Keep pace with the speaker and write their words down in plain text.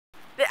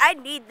I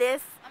need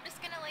this. I'm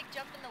just gonna like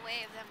jump in the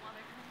way of them while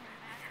they're coming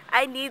back.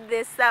 I need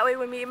this. That way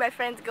when me and my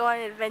friends go on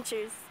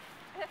adventures.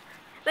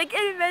 Like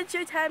in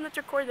adventure time, let's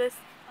record this.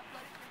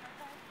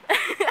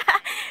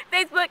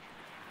 Facebook.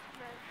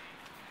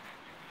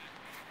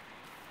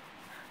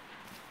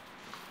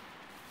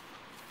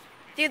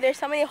 Dude, there's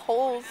so many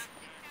holes.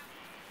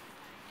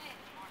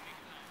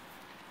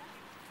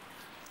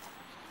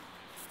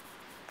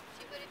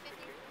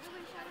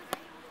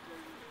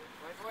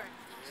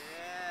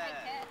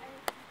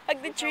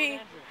 Hug the tree.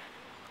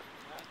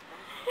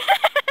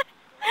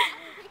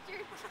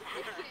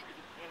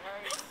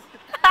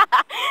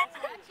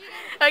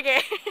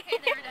 Okay.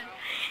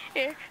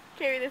 Here,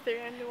 carry this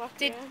around and walk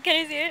around.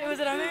 Can I see it? Was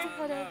it on there?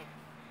 Hold on.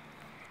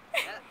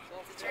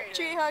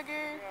 Tree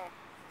hugger.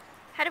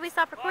 How do we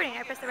stop recording?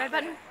 I press the red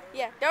button?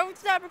 Yeah, don't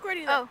stop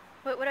recording though.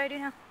 Oh, what do I do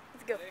now?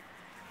 Let's go.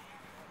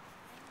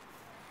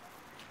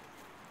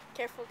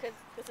 Careful, because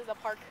this is a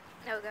park.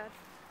 Oh god.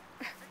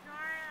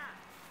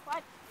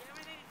 What?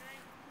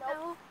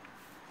 No.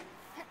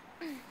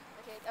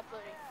 Okay, it's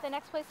uploading. The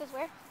next place is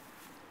where?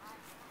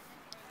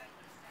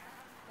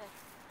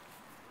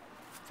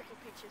 Taking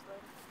pictures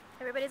loading.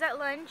 Everybody's at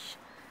lunch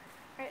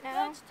right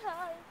now.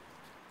 Lunchtime.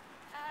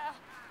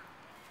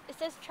 It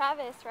says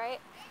Travis, right?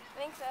 I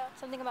think so.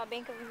 Something about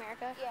Bank of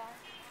America. Yeah.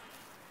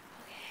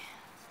 Okay.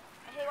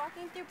 I hate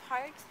walking through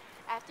parks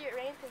after it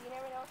rains because you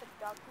never know if it's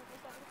dog poop or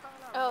something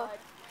coming on. Oh.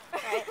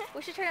 Right.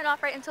 We should turn it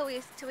off right until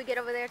we get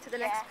over there to the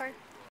next part.